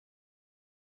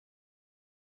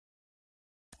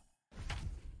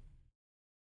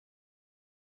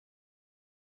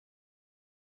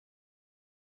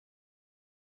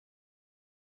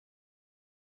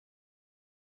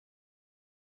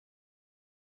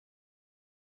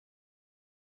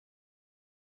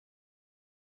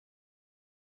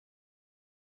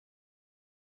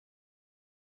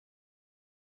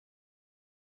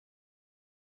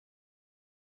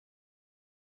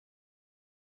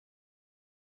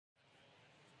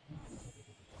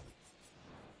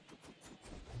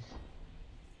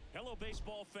Hello,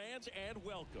 baseball fans, and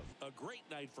welcome. A great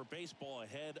night for baseball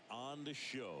ahead on the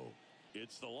show.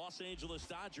 It's the Los Angeles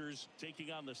Dodgers taking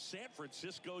on the San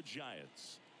Francisco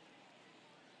Giants.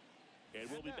 And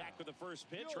we'll be back with the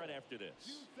first pitch right after this.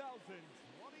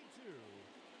 2022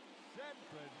 San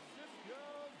Francisco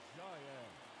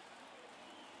Giants.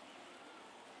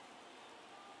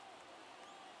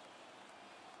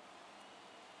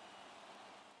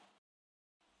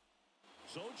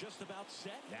 So just about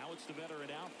set. Now it's the veteran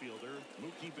outfielder,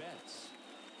 Mookie Betts.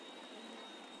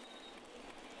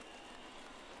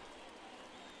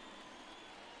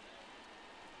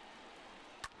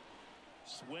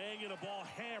 Swing and a ball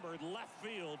hammered left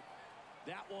field.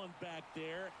 That one back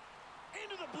there.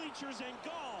 Into the bleachers and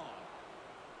gone.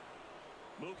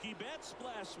 Mookie Betts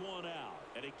blasts one out.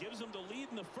 And it gives him the lead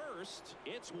in the first.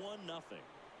 It's 1-0.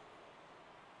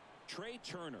 Trey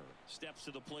Turner steps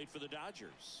to the plate for the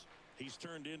Dodgers. He's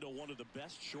turned into one of the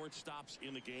best shortstops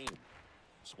in the game.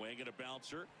 Swing and a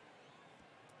bouncer.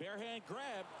 Bare hand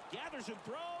grab. Gathers and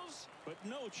throws. But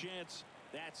no chance.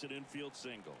 That's an infield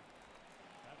single.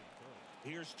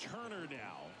 Here's Turner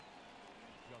now.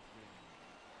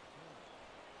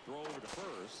 Throw over to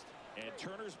first. And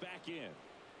Turner's back in.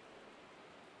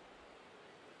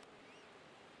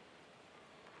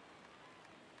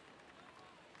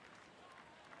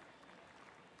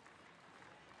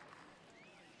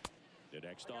 The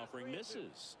next offering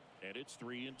misses, and it's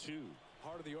 3-2.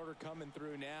 Part of the order coming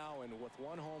through now, and with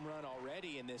one home run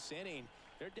already in this inning,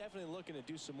 they're definitely looking to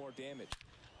do some more damage.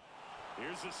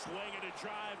 Here's a swing and a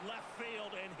drive left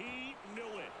field, and he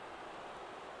knew it.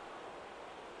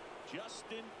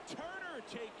 Justin Turner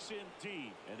takes in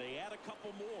deep, and they add a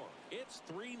couple more. It's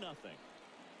 3-0.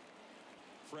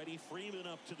 Freddie Freeman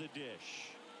up to the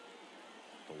dish.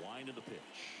 The wind of the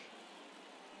pitch.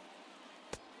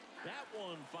 That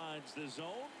one finds the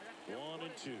zone.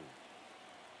 1-2.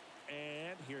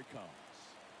 And here it comes.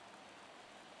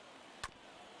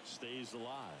 Stays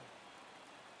alive.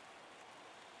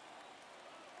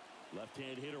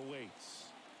 Left-hand hitter waits.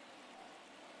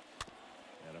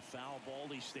 And a foul ball.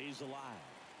 He stays alive.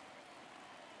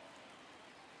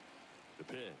 The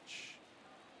pitch.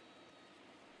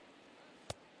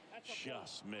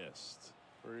 Just missed.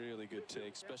 Really good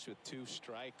take, especially with 2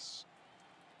 strikes.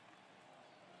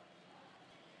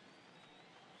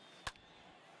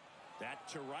 That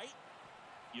to right.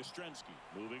 Yastrzemski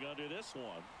moving under this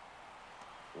one.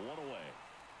 1 away.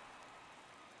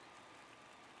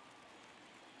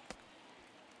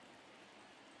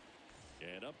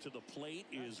 And up to the plate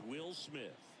is Will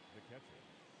Smith. The catcher,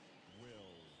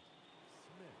 Will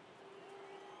Smith.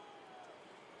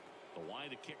 The wind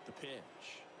to kick the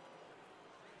pitch.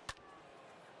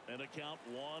 And a count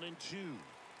 1-2.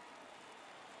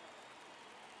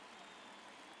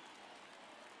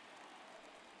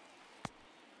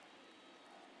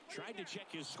 Tried to check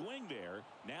his swing there.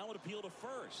 Now an appeal to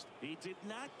first. He did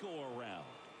not go around.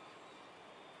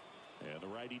 And the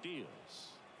righty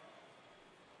deals.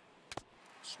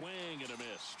 Swing and a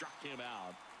miss. Struck him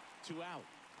out. 2 out.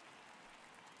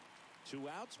 2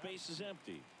 outs. Base is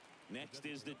empty. Next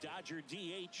is the Dodger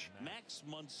DH, Max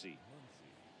Muncy.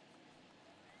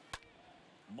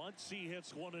 Muncy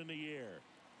hits one in the air.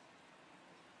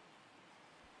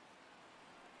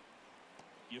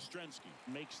 Yastrzemski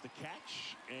makes the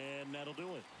catch, and that'll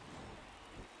do it.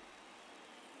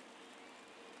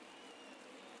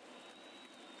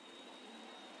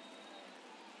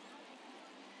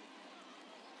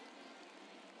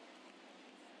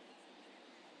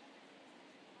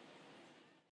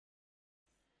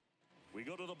 We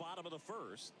go to the bottom of the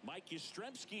first. Mike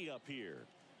Yastrzemski up here.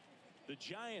 The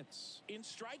Giants in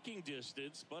striking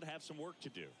distance, but have some work to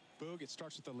do. Boog, it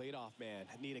starts with the leadoff man.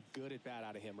 Need a good at bat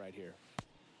out of him right here.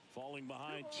 Falling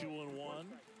behind 2-1.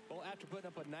 Well, after putting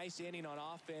up a nice inning on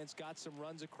offense, got some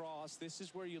runs across, this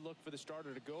is where you look for the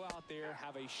starter to go out there,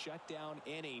 have a shutdown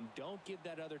inning. Don't give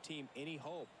that other team any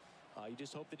hope. You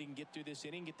just hope that he can get through this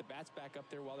inning, get the bats back up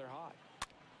there while they're hot.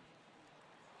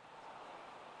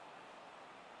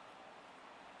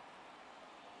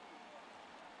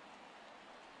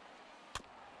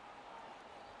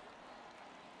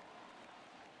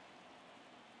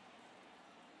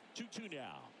 Two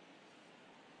now.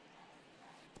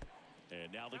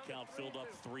 And now the count filled up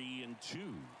 3-2.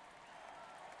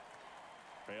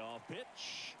 Payoff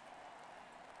pitch.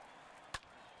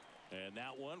 And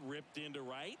that one ripped into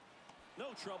right.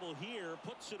 No trouble here.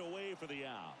 Puts it away for the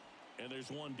out. And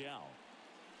there's one down.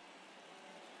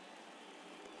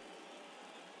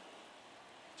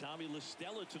 Tommy La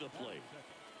Stella to the plate.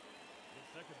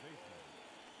 The second baseman,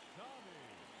 Tommy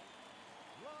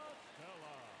La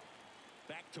Stella.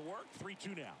 Back to work.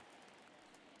 3-2 now.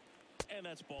 And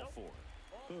that's ball 4.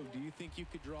 Boog, do you think you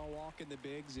could draw a walk in the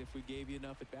bigs if we gave you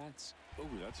enough at bats? Oh,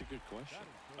 that's a good question.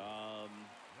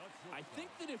 I think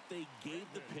that if they gave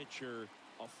the pitcher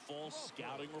a false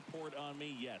scouting report on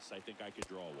me, yes, I think I could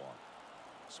draw a walk.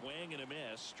 Swing and a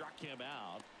miss, struck him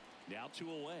out. Now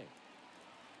 2 away.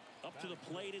 Up to the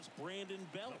plate, it's Brandon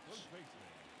Belt.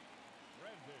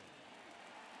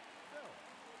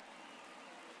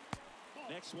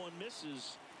 Next one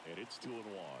misses, and it's 2-1.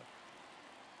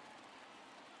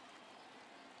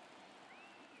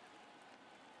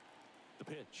 The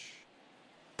pitch.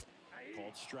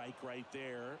 Called strike right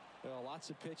there. Well, lots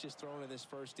of pitches thrown in this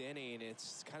first inning.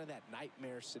 It's kind of that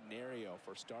nightmare scenario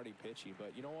for starting pitching.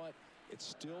 But you know what? It's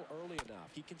still early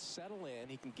enough. He can settle in.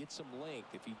 He can get some length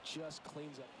if he just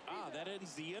cleans up. That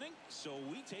ends the inning, so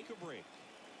we take a break.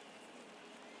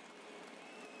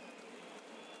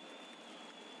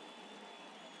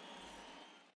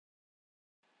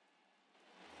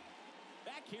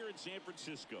 Back here in San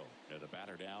Francisco. And the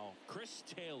batter now, Chris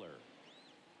Taylor.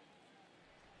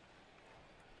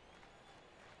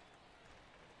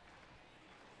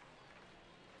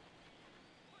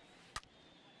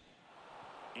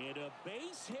 And a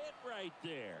base hit right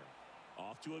there.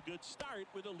 Off to a good start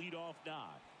with a leadoff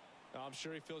nod. I'm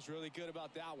sure he feels really good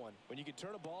about that one. When you can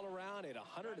turn a ball around at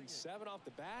 107 off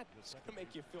the bat, it's going to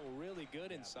make you feel really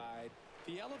good inside.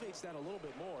 If he elevates that a little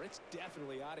bit more, it's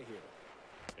definitely out of here.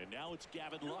 And now it's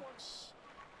Gavin Lux.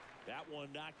 That one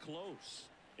not close.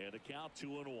 And the count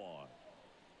 2-1.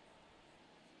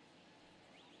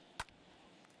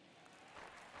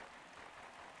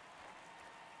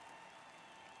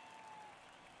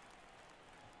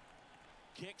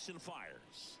 Kicks and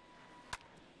fires.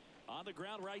 On the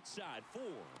ground right side. 4,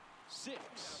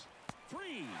 6, 3.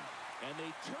 And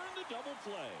they turn the double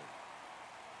play.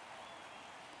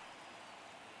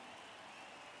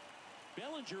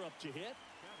 Bellinger up to hit.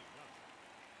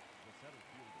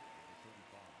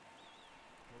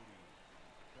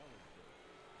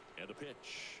 And the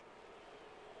pitch.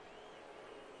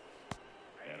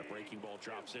 And a breaking ball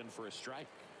drops in for a strike.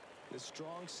 The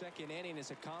strong second inning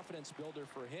is a confidence builder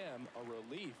for him, a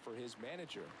relief for his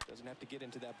manager. Doesn't have to get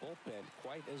into that bullpen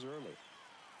quite as early.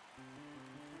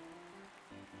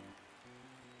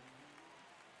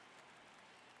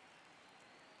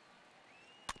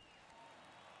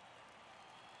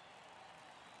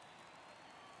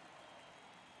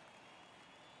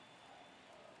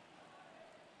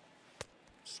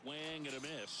 Swing and a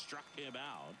miss, struck him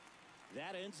out.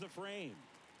 That ends the frame.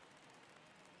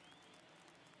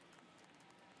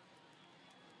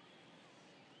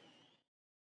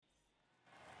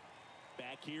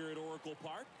 Back here at Oracle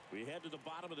Park, we head to the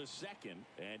bottom of the second,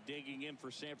 and digging in for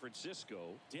San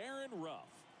Francisco, Darren Ruff.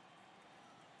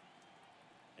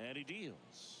 And he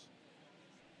deals.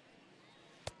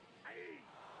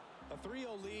 A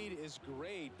 3-0 lead is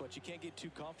great, but you can't get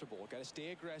too comfortable. Got to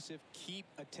stay aggressive, keep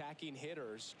attacking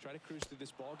hitters, try to cruise through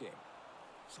this ball game.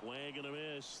 Swing and a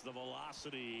miss. The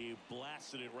velocity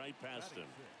blasted it right past him.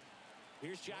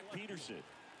 Here's Jack Peterson.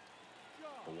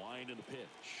 The wind and the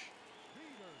pitch.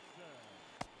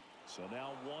 So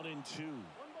now 1-2. 1 ball,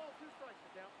 2 strikes,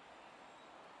 the count.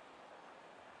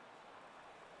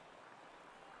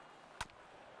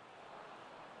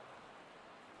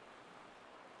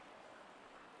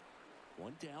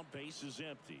 One down, base is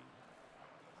empty.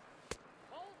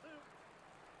 Ball 2.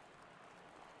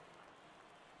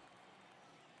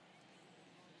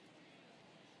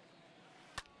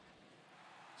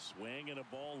 Swing and a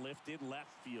ball lifted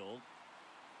left field.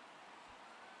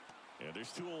 And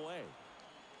there's 2 away.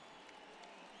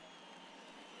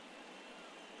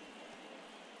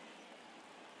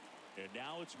 And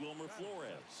now it's Wilmer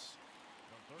Flores.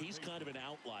 He's kind of an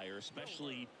outlier,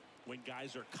 especially when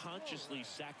guys are consciously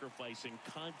sacrificing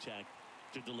contact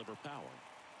to deliver power.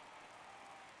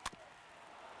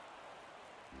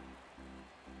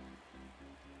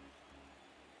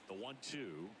 The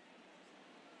 1-2.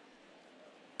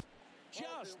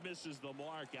 Just misses the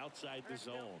mark outside the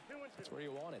zone. That's where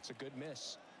you want it. It's a good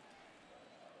miss.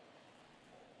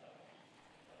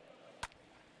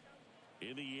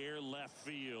 In the air, left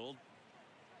field.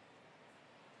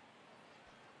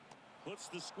 Puts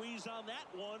the squeeze on that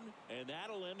one, and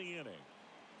that'll end the inning.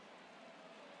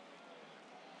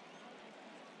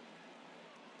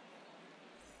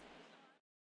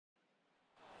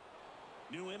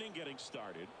 New inning getting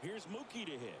started. Here's Mookie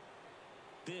to hit.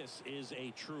 This is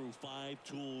a true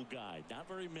 5-tool guy. Not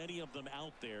very many of them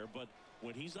out there, but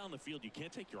when he's on the field, you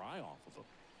can't take your eye off of him.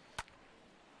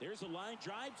 There's a line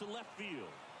drive to left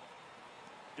field.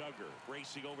 Duggar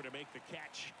racing over to make the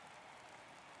catch.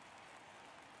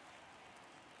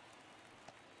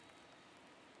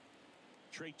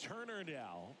 Trey Turner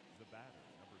now. The batter,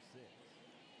 number 6,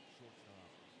 shortstop,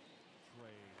 Trey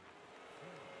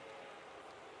Turner.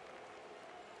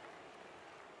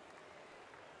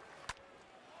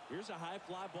 Here's a high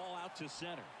fly ball out to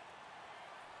center.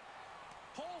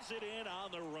 Pulls it in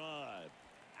on the run.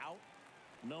 Out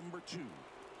number 2.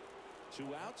 2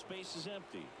 outs, base is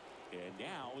empty. And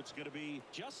now it's going to be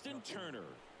Justin Turner.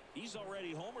 He's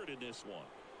already homered in this one.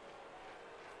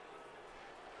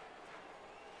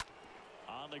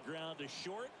 On the ground to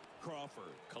short.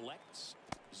 Crawford collects,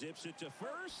 zips it to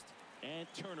first, and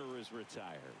Turner is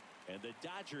retired. And the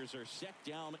Dodgers are set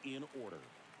down in order.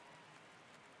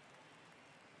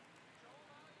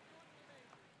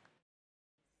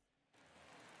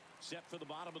 Set for the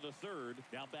bottom of the 3rd.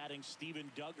 Now batting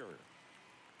Steven Duggar.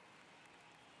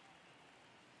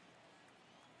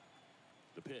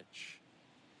 The pitch.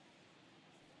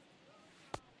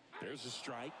 There's a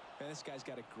strike. Man, this guy's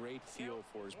got a great feel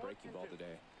for his breaking ball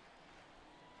today.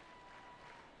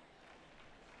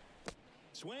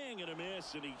 Swing and a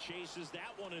miss, and he chases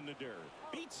that one in the dirt.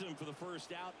 Beats him for the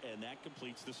first out, and that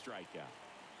completes the strikeout.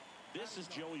 This is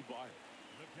Joey Bart.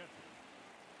 The catcher,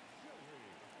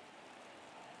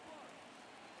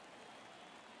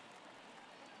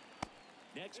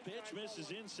 Joey. Next pitch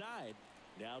misses inside.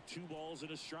 Now 2 balls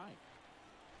and a strike.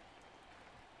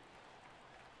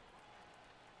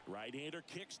 Right-hander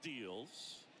kick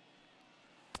steals.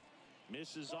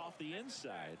 Misses off the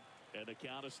inside, and the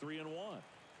count is 3-1.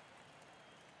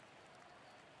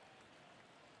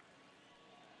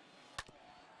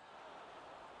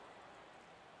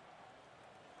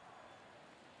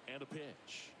 And a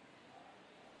pitch.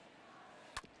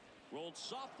 Rolled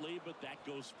softly, but that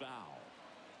goes foul.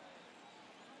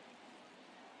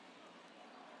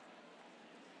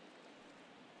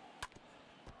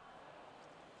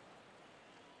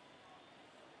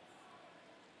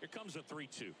 Here comes a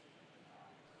 3-2.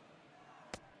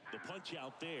 The punch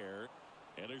out there,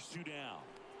 and there's 2 down.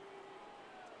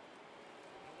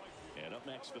 And up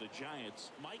next for the Giants,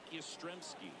 Mike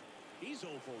Yastrzemski. He's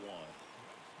 0 for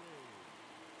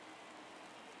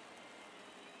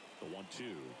 1. The 1-2.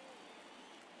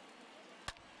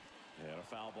 And a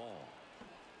foul ball.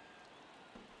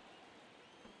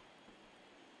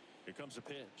 Here comes a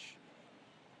pitch.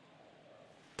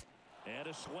 And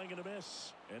a swing and a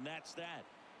miss. And that's that.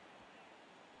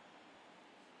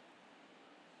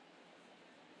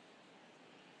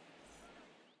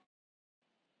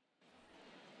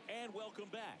 And welcome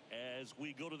back as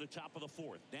we go to the top of the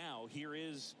 4th. Now here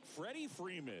is Freddie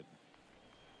Freeman.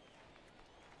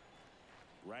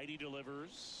 Righty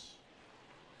delivers.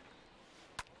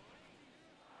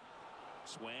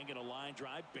 Swing and a line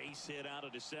drive, base hit out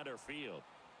into center field.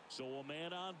 So a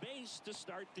man on base to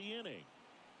start the inning.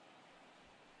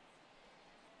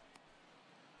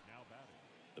 Now batting.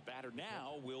 The batter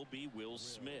now will be Will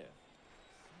Smith.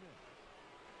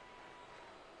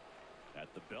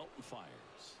 At the belt and fires.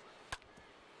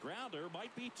 Grounder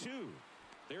might be 2.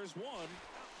 There's 1.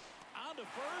 On to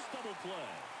first, double play.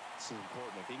 This is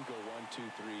important. If he can go 1, 2,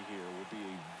 3 here, it would be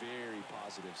a very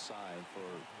positive sign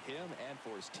for him and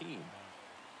for his team.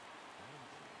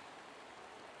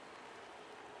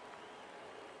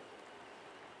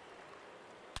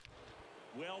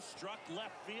 Well struck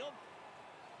left field.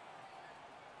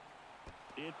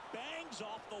 It bangs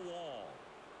off the wall.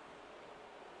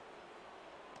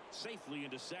 Safely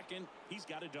into second. He's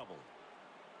got a double.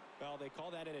 Well, they call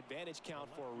that an advantage count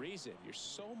for a reason. You're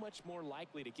so much more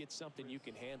likely to get something you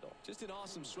can handle. Just an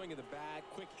awesome swing of the bat,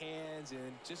 quick hands,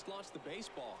 and just launched the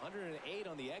baseball. 108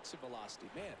 on the exit velocity.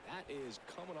 Man, that is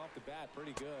coming off the bat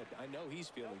pretty good. I know he's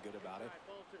feeling good about it.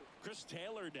 Chris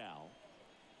Taylor now.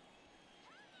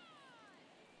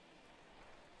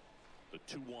 The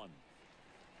 2-1.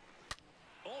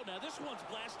 Oh, now this one's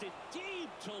blasted deep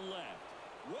to left.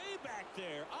 Way back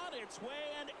there, on its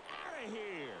way and out of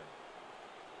here.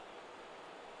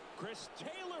 Chris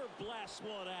Taylor blasts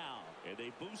one out, and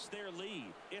they boost their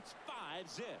lead. It's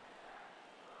 5-0.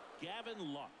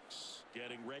 Gavin Lux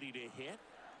getting ready to hit.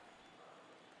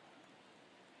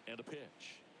 And a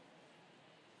pitch.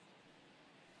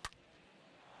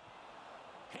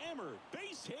 Hammered,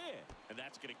 base hit. And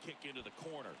that's going to kick into the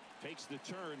corner. Takes the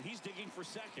turn. He's digging for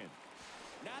second.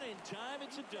 Not in time.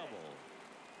 It's a double.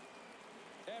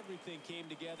 Everything came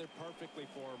together perfectly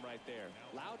for him right there.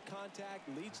 Loud contact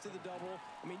leads to the double.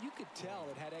 I mean, you could tell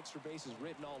it had extra bases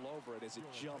written all over it as it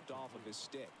jumped off of his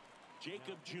stick.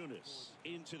 Jacob Junis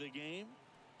into the game.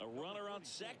 A runner on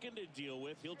second to deal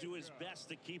with. He'll do his best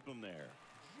to keep him there.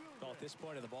 Well, at this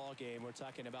point of the ball game, we're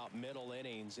talking about middle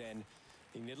innings, and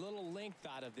you need a little length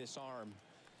out of this arm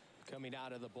coming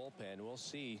out of the bullpen. We'll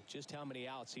see just how many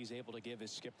outs he's able to give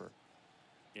his skipper.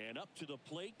 And up to the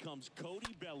plate comes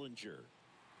Cody Bellinger.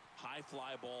 High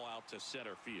fly ball out to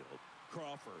center field.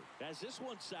 Crawford has this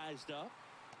one sized up.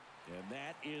 And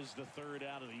that is the third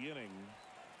out of the inning.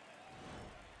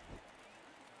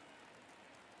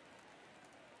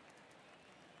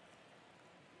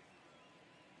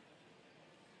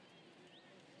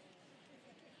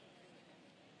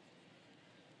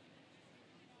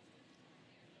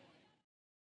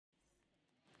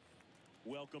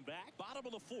 Welcome back. Bottom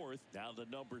of the fourth. Now the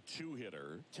number 2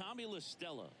 hitter, Tommy La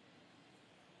Stella.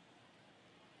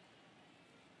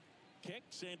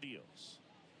 Kicks and deals.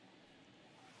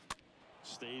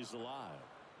 Stays alive.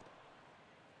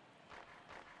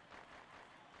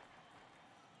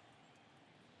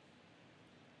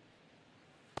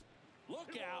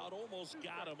 Look out. Almost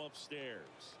got him upstairs.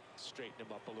 Straighten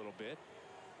him up a little bit.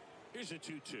 Here's a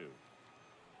 2-2.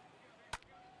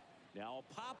 Now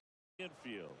a pop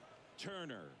infield.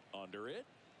 Turner under it.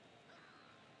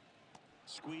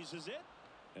 Squeezes it.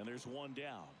 And there's one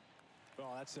down.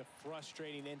 Well, that's a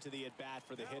frustrating end to the at-bat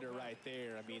for the hitter right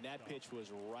there. I mean, that pitch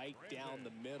was right down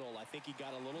the middle. I think he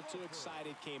got a little too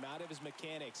excited, came out of his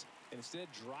mechanics, and instead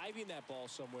of driving that ball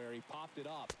somewhere, he popped it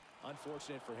up.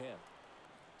 Unfortunate for him.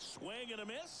 Swing and a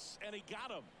miss, and he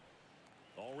got him.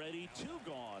 Already 2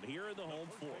 gone here in the home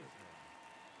fourth.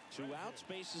 2 outs,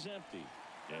 base is empty.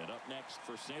 And up next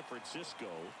for San Francisco,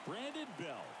 Brandon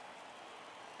Belt.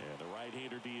 And the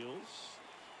right-hander deals.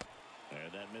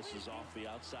 And that misses off the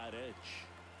outside edge.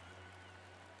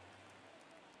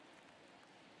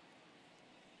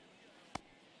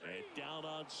 And down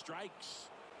on strikes.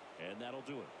 And that'll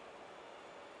do it.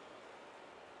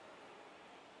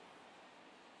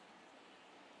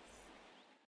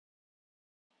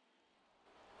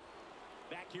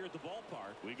 Back here at the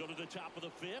ballpark, we go to the top of the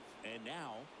 5th. And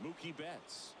now, Mookie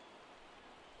Betts.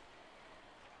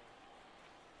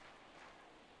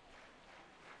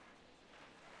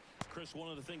 Chris, one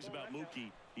of the things about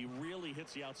Mookie, he really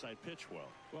hits the outside pitch well.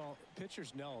 Well,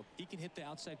 pitchers know he can hit the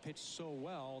outside pitch so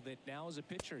well that now as a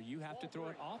pitcher, you have to throw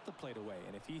it off the plate away.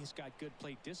 And if he's got good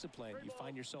plate discipline, you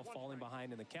find yourself falling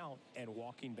behind in the count and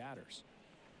walking batters.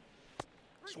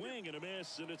 Swing and a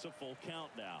miss, and it's a full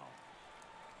count now.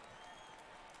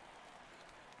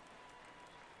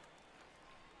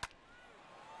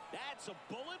 That's a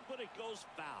bullet, but it goes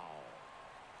foul.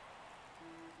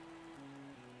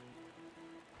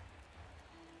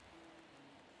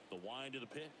 The wind of the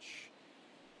pitch.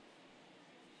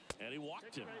 And he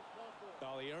walked him.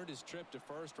 Oh, he earned his trip to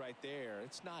first right there.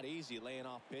 It's not easy laying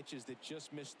off pitches that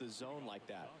just miss the zone like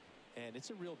that. And it's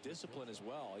a real discipline as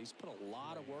well. He's put a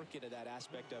lot of work into that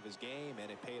aspect of his game, and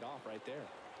it paid off right there.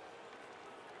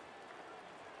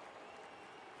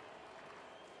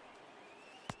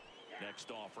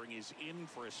 Next offering is in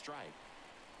for a strike.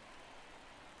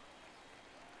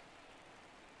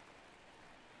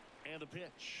 And a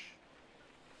pitch.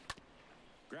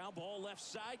 Ground ball left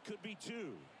side, could be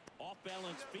 2. Off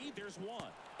balance feed, there's 1.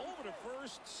 Over to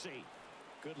first, safe.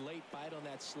 Good late bite on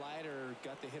that slider.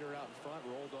 Got the hitter out in front,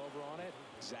 rolled over on it.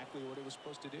 Exactly what it was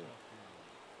supposed to do.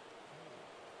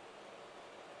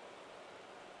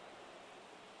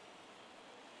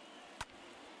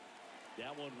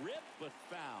 That one ripped, but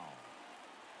foul.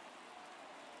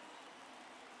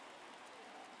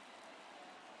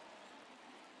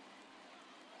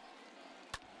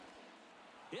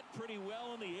 Hit pretty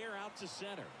well in the air out to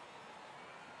center.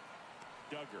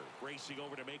 Duggar racing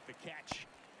over to make the catch.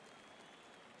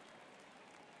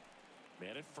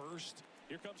 Man at first.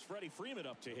 Here comes Freddie Freeman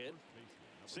up to hit.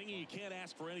 Singing, you can't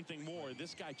ask for anything more.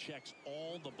 This guy checks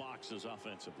all the boxes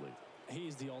offensively.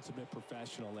 He's the ultimate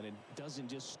professional, and it doesn't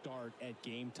just start at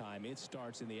game time. It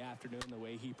starts in the afternoon, the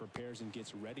way he prepares and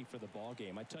gets ready for the ball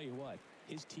game. I tell you what,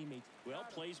 his teammates. Well,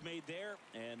 plays made there,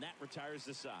 and that retires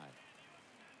the side.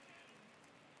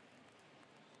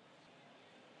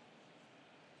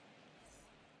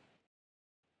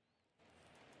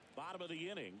 Bottom of the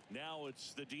inning. Now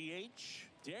it's the DH,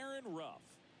 Darren Ruff.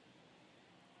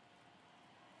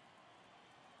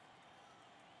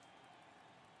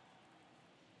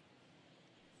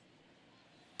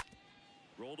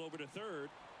 Rolled over to third.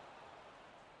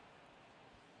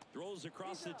 Throws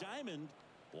across the diamond.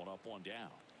 1 up, 1 down.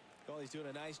 Well, he's doing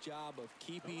a nice job of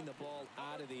keeping the ball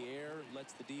out of the air.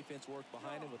 Lets the defense work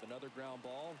behind him with another ground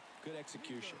ball. Good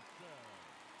execution.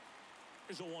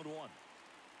 Here's a 1-1.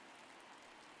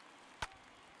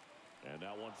 And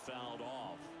that one fouled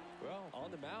off. Well,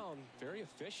 on the mound, very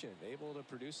efficient. Able to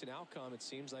produce an outcome, it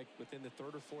seems like, within the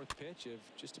 3rd or 4th pitch of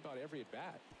just about every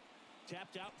at-bat.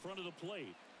 Tapped out in front of the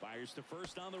plate. Fires to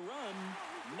first on the run.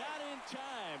 Not in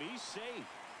time. He's safe.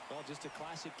 Well, just a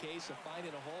classic case of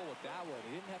finding a hole with that one.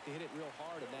 He didn't have to hit it real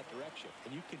hard in that direction.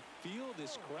 And you can feel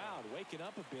this crowd waking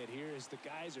up a bit here as the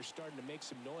guys are starting to make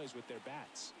some noise with their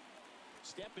bats.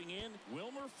 Stepping in,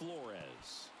 Wilmer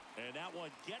Flores. And that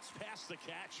one gets past the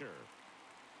catcher.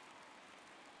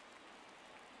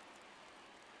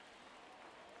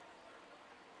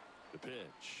 The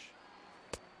pitch.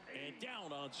 And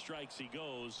down on strikes he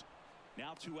goes.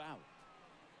 Now 2 out.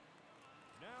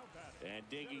 Now batting. And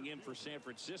digging in for San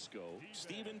Francisco,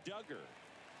 Steven Duggar.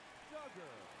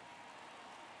 Duggar.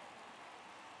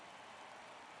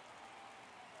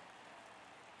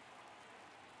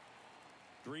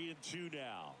 Three and 2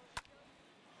 now.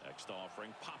 Next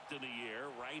offering popped in the air,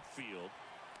 right field.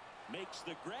 Makes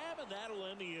the grab, and that'll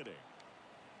end the inning.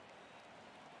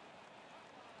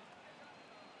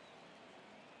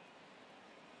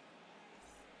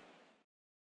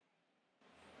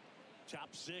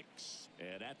 Top 6.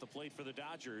 And at the plate for the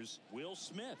Dodgers, Will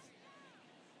Smith.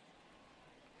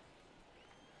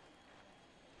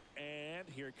 And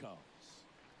here it comes.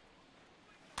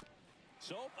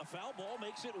 So a foul ball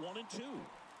makes it 1 and 2.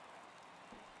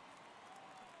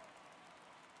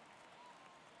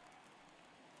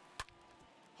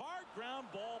 Hard ground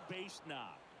ball, base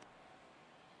knock.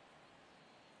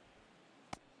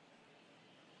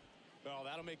 Oh,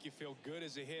 that'll make you feel good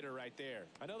as a hitter right there.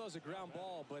 I know that was a ground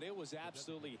ball, but it was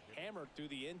absolutely hammered through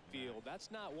the infield.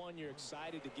 That's not one you're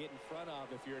excited to get in front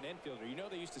of if you're an infielder. You know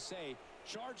they used to say,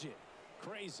 charge it.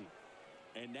 Crazy.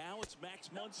 And now it's Max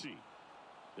Muncy.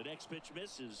 The next pitch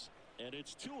misses, and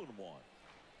it's 2 and 1.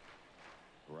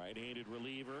 Right-handed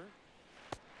reliever.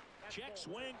 Check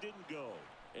swing didn't go,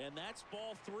 and that's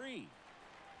ball 3.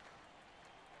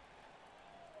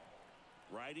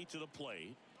 Righty to the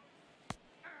plate.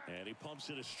 And he pumps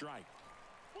it a strike.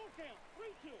 Full count,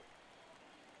 3-2.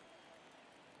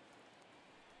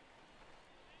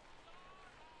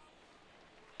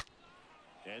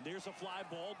 And there's a fly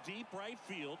ball deep right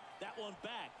field. That one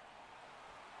back.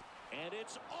 And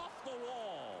it's off the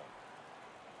wall.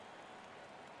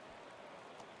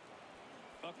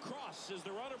 Across is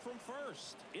the runner from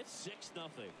first. It's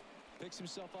 6-0. Picks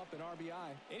himself up an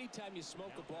RBI. Anytime you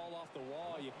smoke a ball off the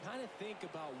wall, you kind of think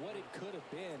about what it could have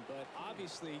been, but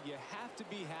obviously you have to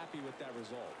be happy with that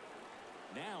result.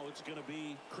 Now it's going to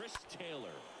be Chris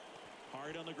Taylor.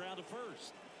 Hard on the ground to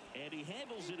first. And he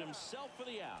handles it himself for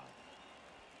the out.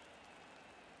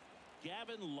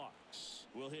 Gavin Lux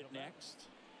will hit next.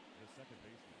 The second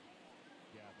baseman,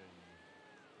 Gavin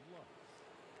Lux.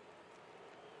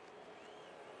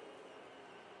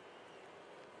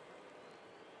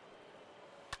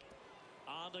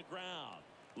 On the ground,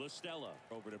 LaStella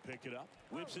over to pick it up.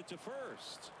 Whips it to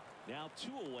first. Now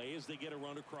 2 away as they get a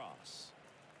run across.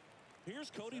 Here's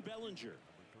Cody Bellinger. Number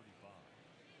 35,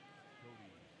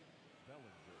 Cody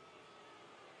Bellinger.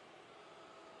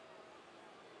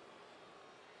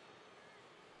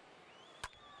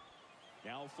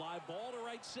 Now a fly ball to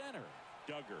right center.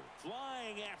 Duggar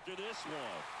flying after this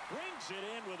one. Brings it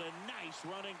in with a nice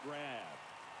running grab.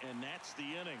 And that's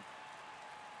the inning.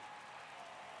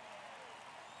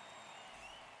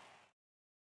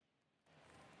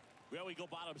 Well, we go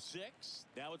bottom 6.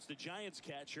 Now it's the Giants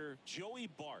catcher, Joey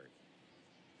Bart.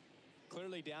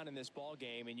 Clearly down in this ball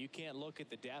game, and you can't look at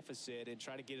the deficit and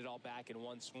try to get it all back in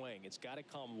one swing. It's got to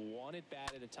come one at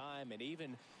bat at a time, and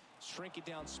even shrink it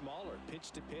down smaller,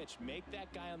 pitch to pitch. Make that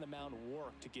guy on the mound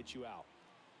work to get you out.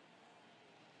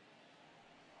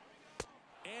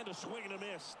 And a swing and a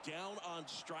miss. Down on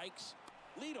strikes.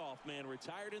 Leadoff man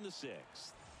retired in the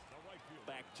 6th.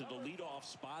 Back to the leadoff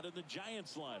spot in the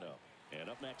Giants lineup. And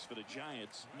up next for the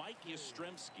Giants, Mike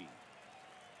Yastrzemski.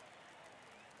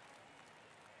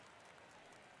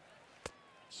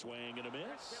 Swing and a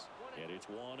miss. And it's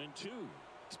 1 and 2.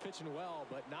 He's pitching well,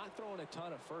 but not throwing a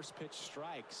ton of first pitch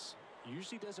strikes.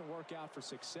 Usually doesn't work out for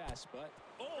success, but...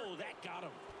 Oh, that got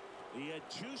him. He had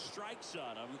 2 strikes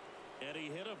on him, and he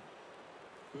hit him.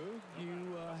 Boog,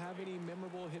 you have any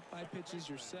memorable hit-by pitches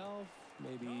yourself?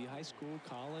 Maybe high school,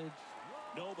 college?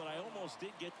 No, but I almost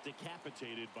did get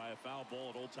decapitated by a foul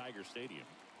ball at Old Tiger Stadium.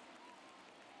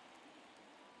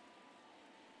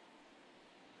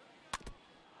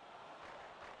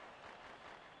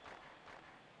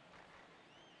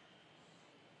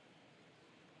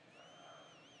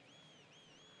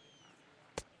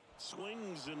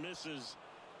 Swings and misses.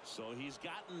 So he's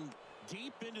gotten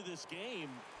deep into this game,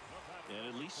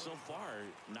 and at least so far,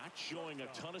 not showing a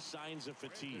ton of signs of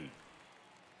fatigue.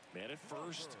 Man at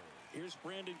first. Here's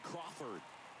Brandon Crawford.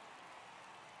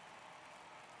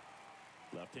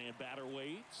 Left-hand batter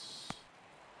waits.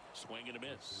 Swing and a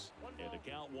miss. And the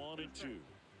count 1 and 2.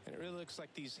 And it really looks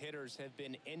like these hitters have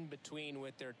been in between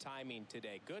with their timing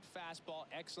today. Good fastball,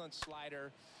 excellent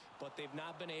slider, but they've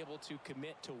not been able to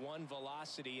commit to one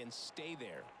velocity and stay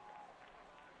there.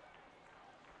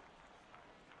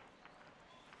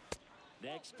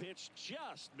 Next pitch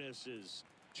just misses.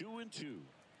 2-2.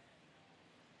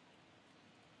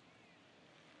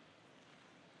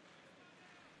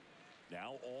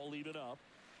 Now all even up.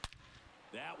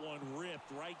 That one ripped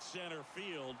right center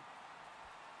field.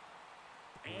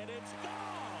 And it's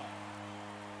gone.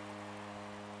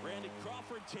 Brandon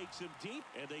Crawford takes him deep,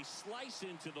 and they slice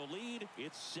into the lead.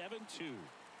 It's 7-2.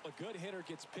 A good hitter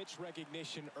gets pitch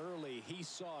recognition early. He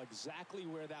saw exactly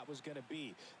where that was going to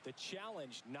be. The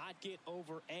challenge, not get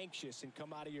over anxious and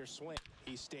come out of your swing.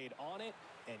 He stayed on it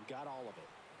and got all of it.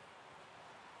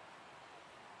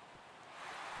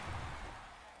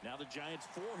 Now the Giants'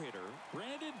 four-hitter,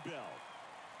 Brandon Belt.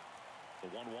 The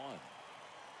 1-1.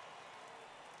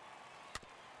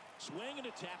 Swing and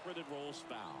a tapper that rolls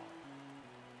foul.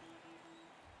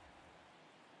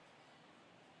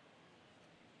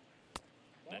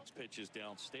 Next pitch is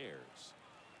downstairs.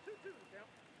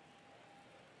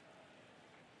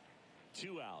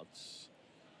 2 outs.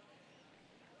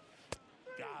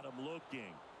 Got him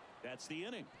looking. That's the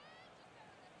inning.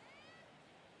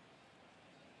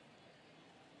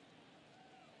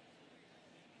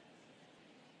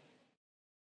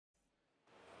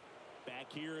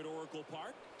 Back here at Oracle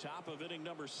Park, top of inning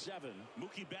number 7.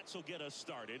 Mookie Betts will get us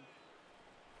started.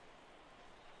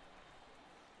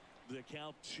 The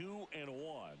count 2-1. No,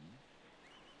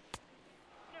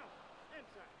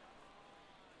 inside.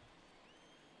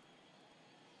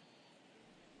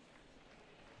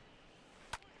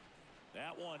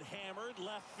 That one hammered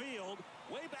left field,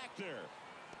 way back there.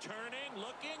 Turning,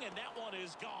 looking, and that one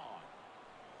is gone.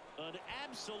 An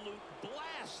absolute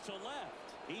blast to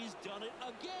left. He's done it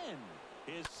again.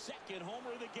 His second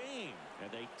homer of the game.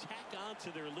 And they tack on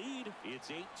to their lead. It's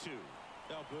 8-2.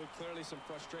 Now, Boog, clearly some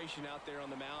frustration out there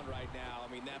on the mound right now.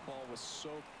 I mean, that ball was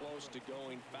so close to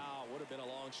going foul. Would have been a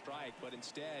long strike, but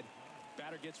instead,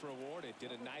 batter gets rewarded.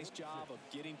 Did a nice job of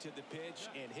getting to the pitch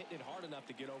and hitting it hard enough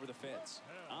to get over the fence.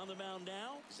 On the mound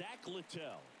now, Zach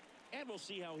Littell. And we'll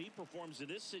see how he performs in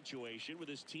this situation with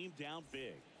his team down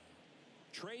big.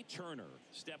 Trey Turner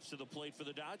steps to the plate for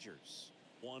the Dodgers.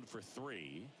 1 for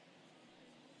 3.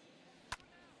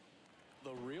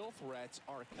 The real threats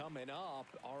are coming up.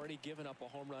 Already given up a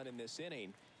home run in this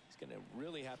inning. He's going to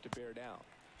really have to bear down.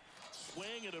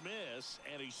 Swing and a miss,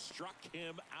 and he struck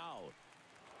him out.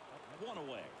 1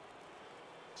 away.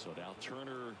 So now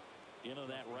Turner in on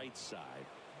that right side.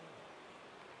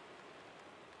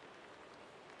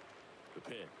 The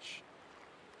pitch.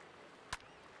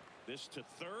 This to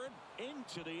third,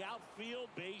 into the outfield,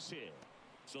 base hit.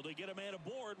 So they get a man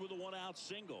aboard with a 1-out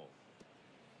single.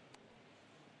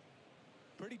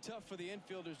 Pretty tough for the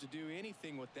infielders to do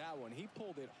anything with that one. He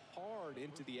pulled it hard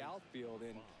into the outfield,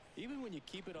 and even when you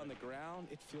keep it on the ground,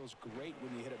 it feels great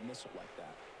when you hit a missile like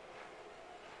that.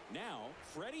 Now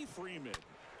Freddie Freeman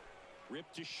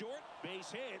ripped to short,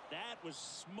 base hit. That was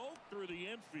smoked through the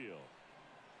infield.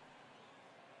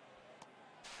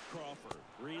 Crawford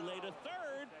relay to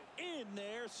third, in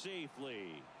there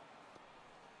safely.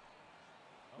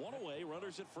 1 away,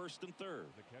 runners at first and third.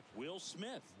 Will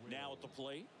Smith now at the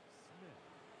plate.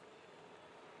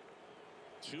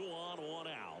 2 on, 1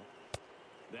 out.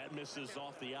 That misses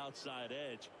off the outside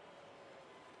edge.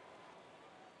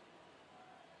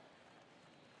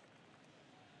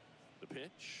 The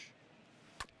pitch.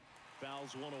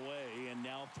 Fouls 1 away, and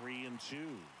now 3-2.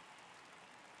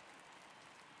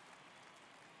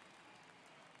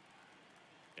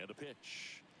 And a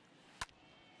pitch.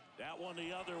 That one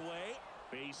the other way.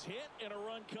 Base hit, and a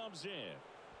run comes in.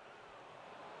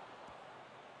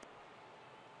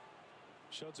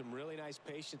 Showed some really nice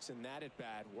patience in that at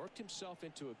bat. Worked himself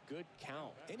into a good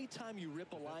count. Anytime you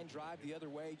rip a line drive the other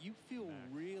way, you feel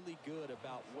really good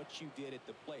about what you did at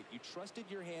the plate. You trusted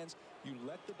your hands, you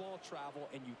let the ball travel,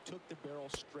 and you took the barrel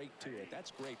straight to it.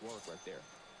 That's great work right there.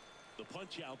 The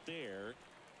punch out there,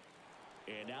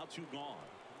 and now 2 gone.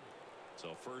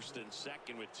 So first and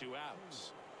second with 2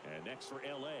 outs. And next for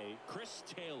LA, Chris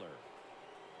Taylor.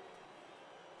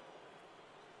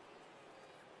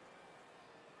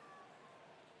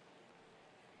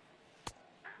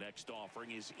 Next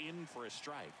offering is in for a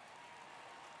strike.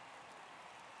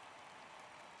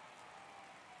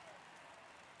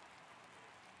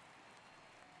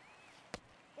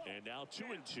 And now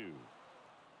 2-2.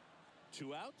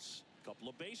 2 outs, couple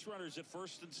of base runners at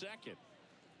first and second.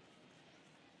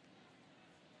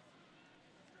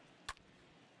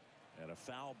 And a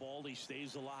foul ball, he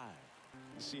stays alive.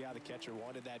 See how the catcher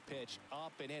wanted that pitch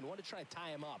up and in. Wanted to try to tie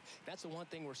him up. That's the one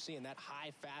thing we're seeing, that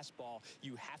high fastball.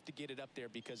 You have to get it up there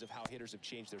because of how hitters have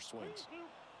changed their swings.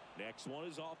 Next one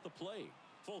is off the plate.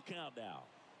 Full count now.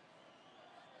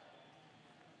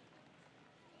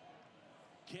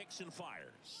 Kicks and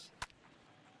fires.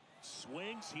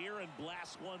 Swings here and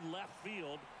blasts one left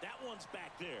field. That one's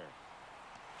back there.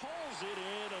 Pulls it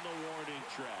in on the warning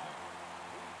track.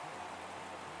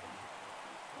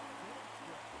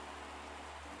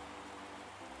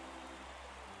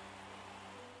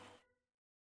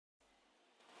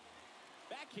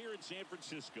 Back here in San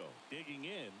Francisco, digging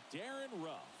in, Darren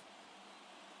Ruff.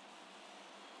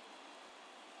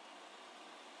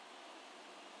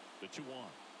 The 2-1.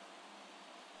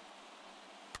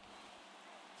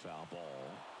 Foul ball.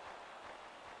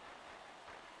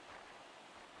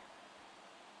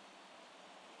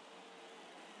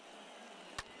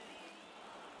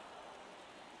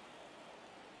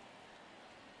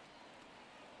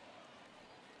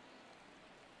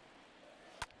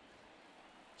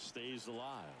 Stays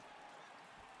alive.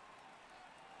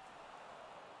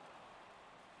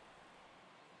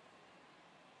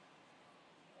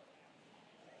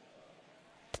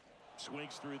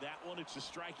 Swings through that one. It's a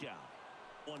strikeout.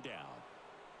 One down.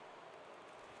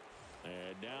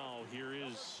 And now here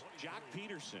is Jock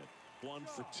Peterson. 1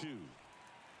 for 2. Peterson.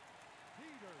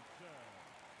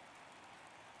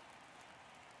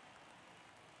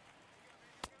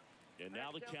 And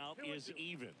now the count is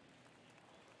even.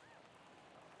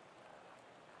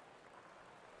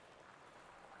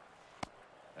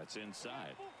 That's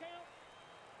inside. Full count.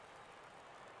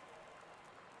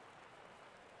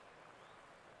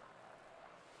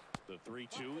 The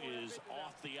 3-2 is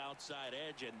off the outside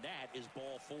edge, and that is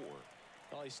ball 4.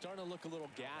 Well, he's starting to look a little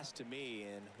gassed to me,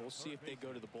 and we'll see if they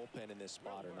go to the bullpen in this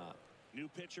spot or not. New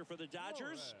pitcher for the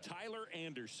Dodgers, Tyler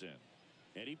Anderson.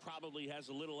 And he probably has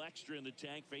a little extra in the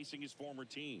tank facing his former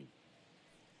team.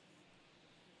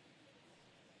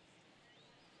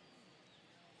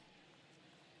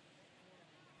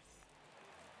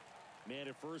 Man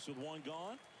at first with one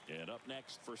gone. And up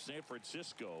next for San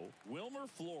Francisco, Wilmer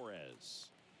Flores.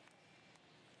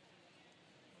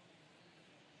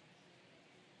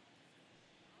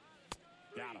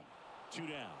 Got him. 2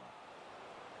 down.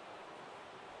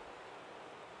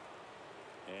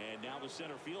 And now the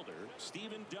center fielder,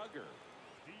 Steven Duggar.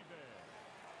 Steven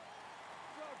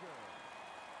Duggar.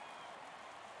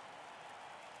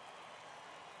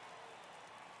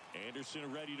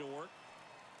 Anderson ready to work.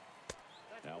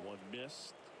 That one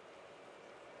missed.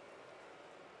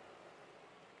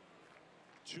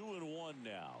 2-1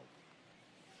 now.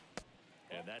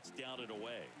 And that's down and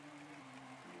away.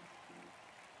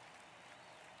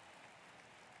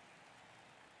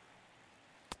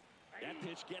 That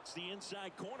pitch gets the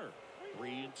inside corner.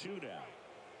 3-2 now.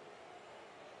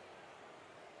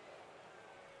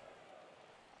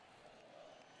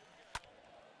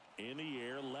 In the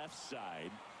air, left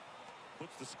side.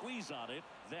 Puts the squeeze on it.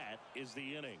 That is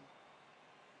the inning.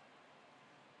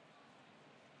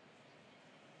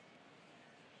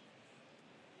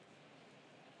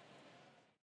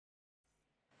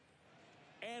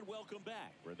 And welcome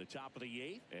back. We're at the top of the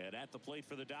 8th. And at the plate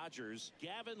for the Dodgers,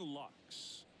 Gavin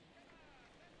Lux.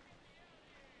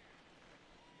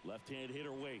 Left-hand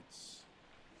hitter waits.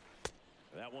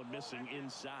 That one missing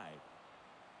inside.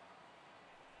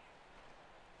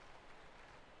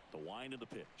 The wind of the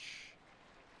pitch.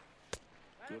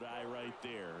 Good eye right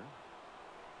there.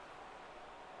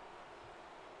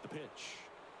 The pitch.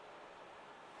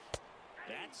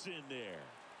 That's in there.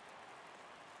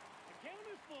 The count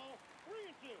is full.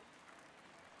 3-2.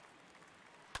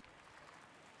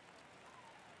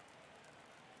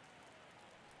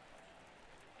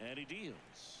 And he deals.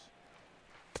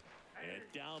 And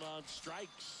down on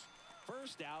strikes.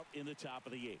 First out in the top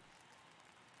of the 8th.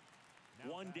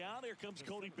 Now One back down. Here comes the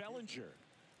Cody center Bellinger. fielder,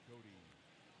 Cody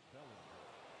Bellinger.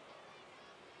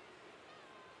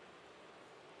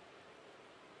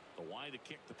 The wind to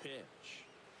kick the pitch.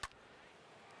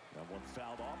 That one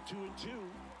fouled off. 2-2.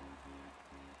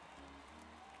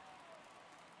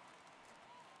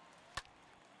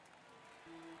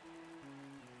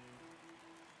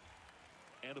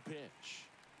 And a pitch.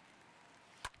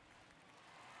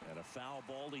 And a foul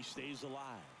ball. He stays alive.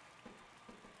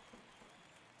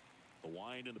 The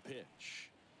wind and the pitch.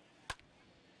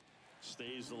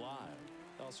 Stays alive.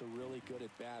 Also really good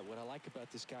at bat. What I like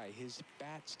about this guy, his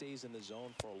bat stays in the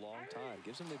zone for a long time.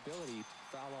 Gives him the ability to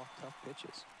foul off tough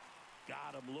pitches.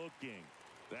 Got him looking.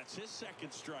 That's his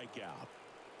second strikeout.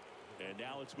 And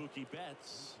now it's Mookie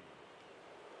Betts.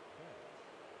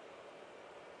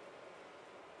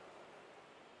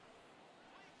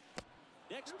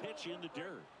 Next pitch in the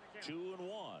dirt.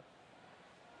 2-1.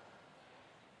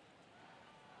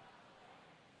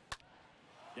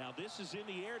 Now this is in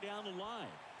the air down the line.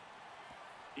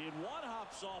 In one,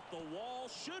 hops off the wall.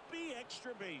 Should be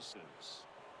extra bases.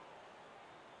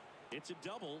 It's a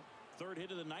double. Third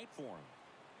hit of the night for him.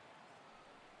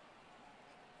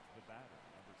 The batter,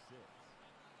 number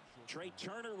 6. Trey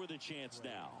Turner with a chance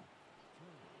now.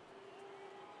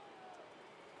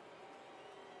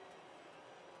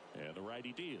 And the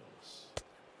righty deals.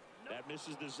 That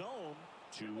misses the zone.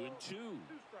 2-2.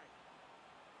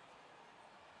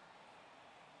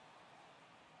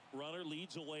 Runner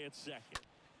leads away at second.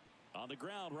 On the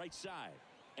ground, right side.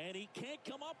 And he can't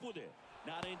come up with it.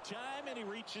 Not in time, and he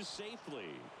reaches safely.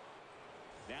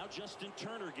 Now Justin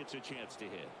Turner gets a chance to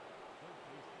hit.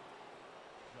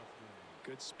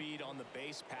 Good speed on the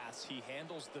base pass. He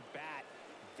handles the bat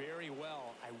very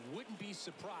well. I wouldn't be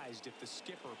surprised if the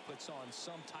skipper puts on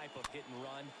some type of hit and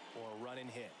run or a run and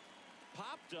hit.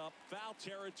 Popped up, foul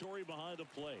territory behind the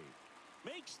plate.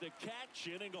 Makes the catch,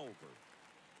 inning over.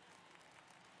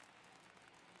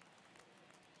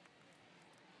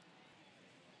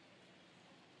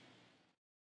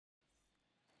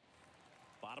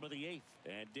 Bottom of the 8th,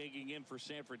 and digging in for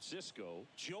San Francisco,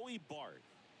 Joey Bart.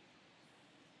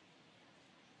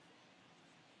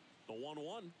 The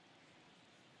 1-1.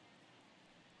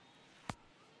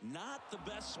 Not the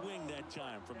best swing that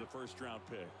time from the first round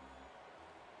pick.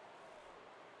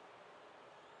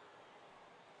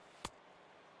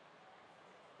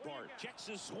 Bart checks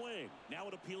his swing. Now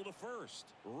an appeal to first.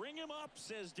 Ring him up,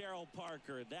 says Daryl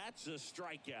Parker. That's a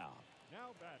strikeout.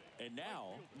 Now batting. And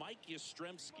now Mike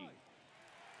Yastrzemski.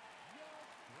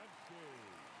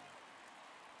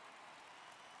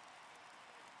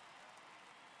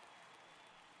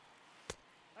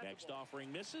 Next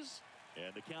offering misses,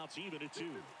 and the count's even at 2.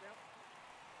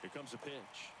 Here comes a pitch.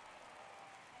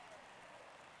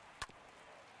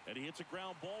 And he hits a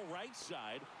ground ball right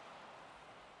side.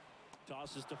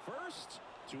 Tosses to first.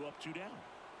 2 up, 2 down.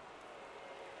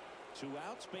 2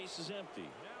 outs, base is empty.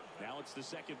 Now it's the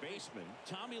second baseman,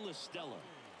 Tommy La Stella.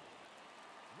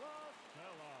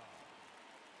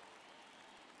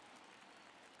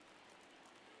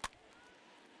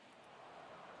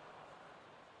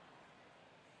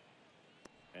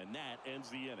 And that ends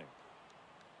the inning.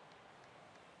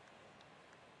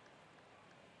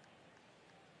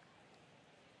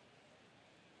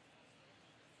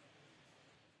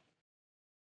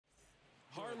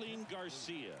 Jarlin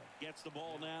Garcia gets the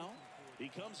ball now. He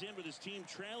comes in with his team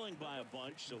trailing by a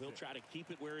bunch, so he'll try to keep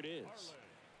it where it is.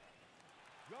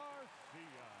 Garcia.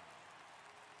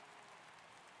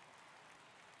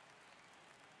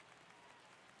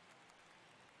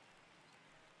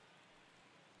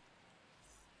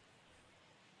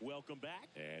 Welcome back,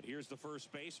 and here's the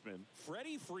first baseman,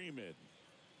 Freddie Freeman.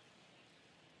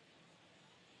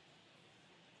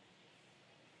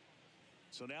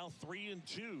 So now 3-2,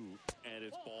 and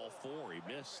it's ball 4. He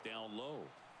missed down low.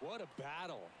 What a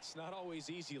battle. It's not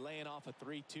always easy laying off a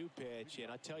 3-2 pitch,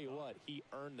 and I tell you what, he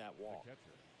earned that walk.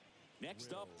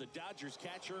 Next up, the Dodgers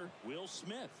catcher, Will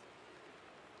Smith.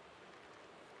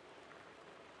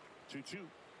 2-2.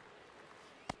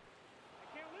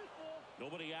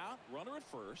 Nobody out, runner at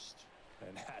first.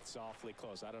 And that's awfully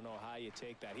close. I don't know how you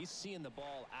take that. He's seeing the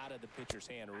ball out of the pitcher's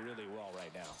hand really well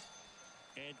right now.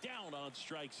 And down on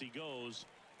strikes he goes.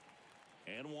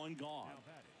 And one gone.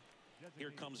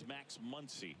 Here comes Max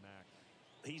Muncy.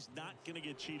 He's not going to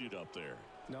get cheated up there.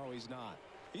 No, he's not.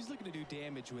 He's looking to do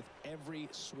damage with every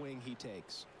swing he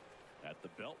takes. At the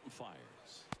belt and fires.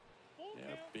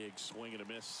 Yeah, big swing and a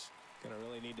miss. Gonna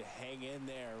really need to hang in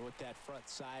there with that front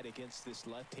side against this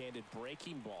left-handed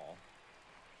breaking ball.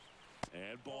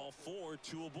 And ball 4,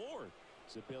 2 aboard.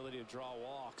 His ability to draw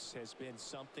walks has been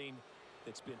something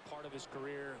that's been part of his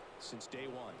career since day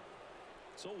one.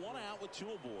 So 1 out with 2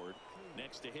 aboard.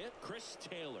 Next to hit, Chris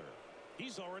Taylor.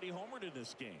 He's already homered in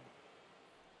this game.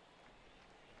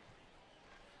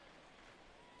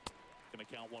 Gonna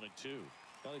count 1 and 2.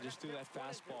 Well, he just threw that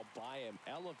fastball by him,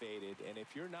 elevated, and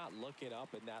if you're not looking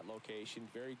up in that location,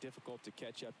 very difficult to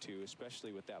catch up to,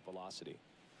 especially with that velocity.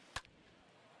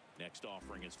 Next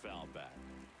offering is fouled back.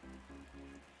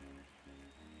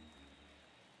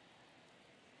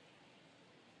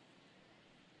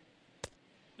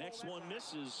 Next one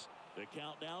misses. The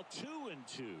count now 2-2.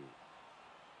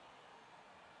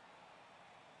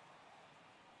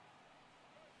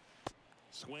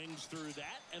 Swings through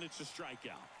that, and it's a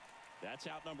strikeout. That's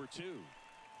out number 2. Now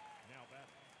batting.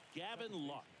 Gavin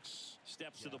Lux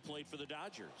steps to the plate for the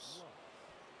Dodgers.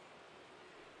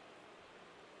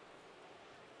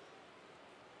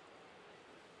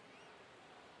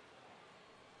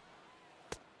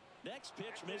 Next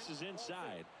pitch misses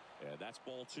inside, and that's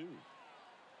ball 2.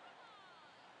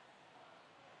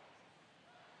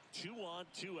 2 on,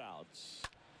 2 outs.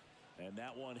 And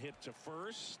that one hit to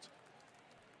first.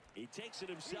 He takes it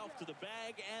himself to the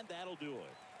bag, and that'll do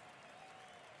it.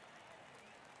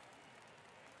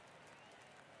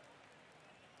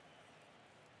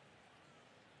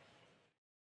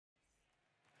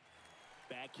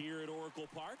 Back here at Oracle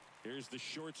Park, here's the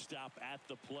shortstop at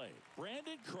the plate,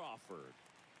 Brandon Crawford.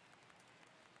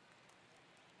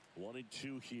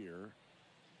 1-2 here.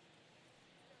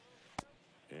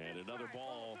 And another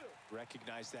ball.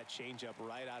 Recognize that changeup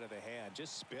right out of the hand.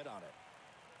 Just spit on it.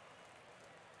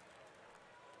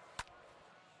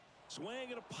 Swing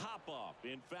and a pop-up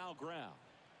in foul ground.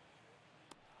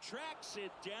 Tracks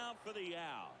it down for the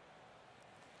out.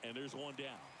 And there's one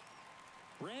down.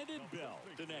 Brandon Belt,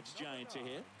 the next Giant to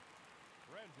hit.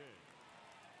 Brandon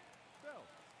Belt.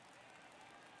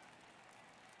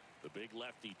 The big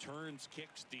lefty turns,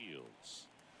 kicks, deals.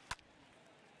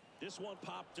 This one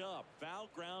popped up. Foul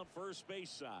ground, first base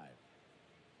side.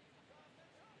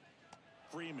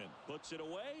 Freeman puts it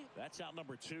away. That's out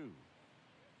number 2.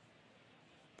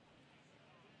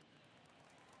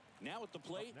 Now at the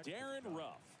plate, Darren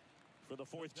Ruff for the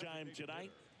 4th time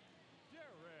tonight.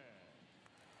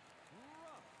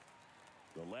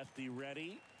 The lefty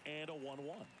ready, and a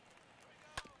 1-1.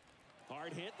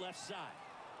 Hard hit left side.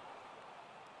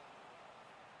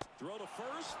 Throw to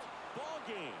first. Ball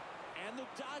game. And the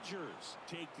Dodgers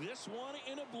take this one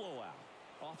in a blowout.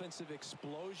 Offensive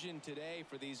explosion today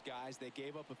for these guys. They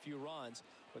gave up a few runs,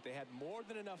 but they had more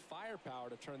than enough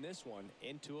firepower to turn this one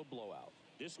into a blowout.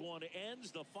 This one ends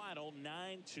the final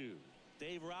 9-2.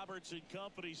 Dave Roberts and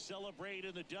company celebrate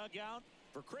in the dugout.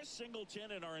 For Chris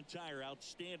Singleton and our entire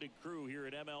outstanding crew here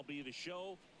at MLB The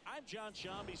Show, I'm John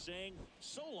Shambi saying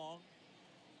so long.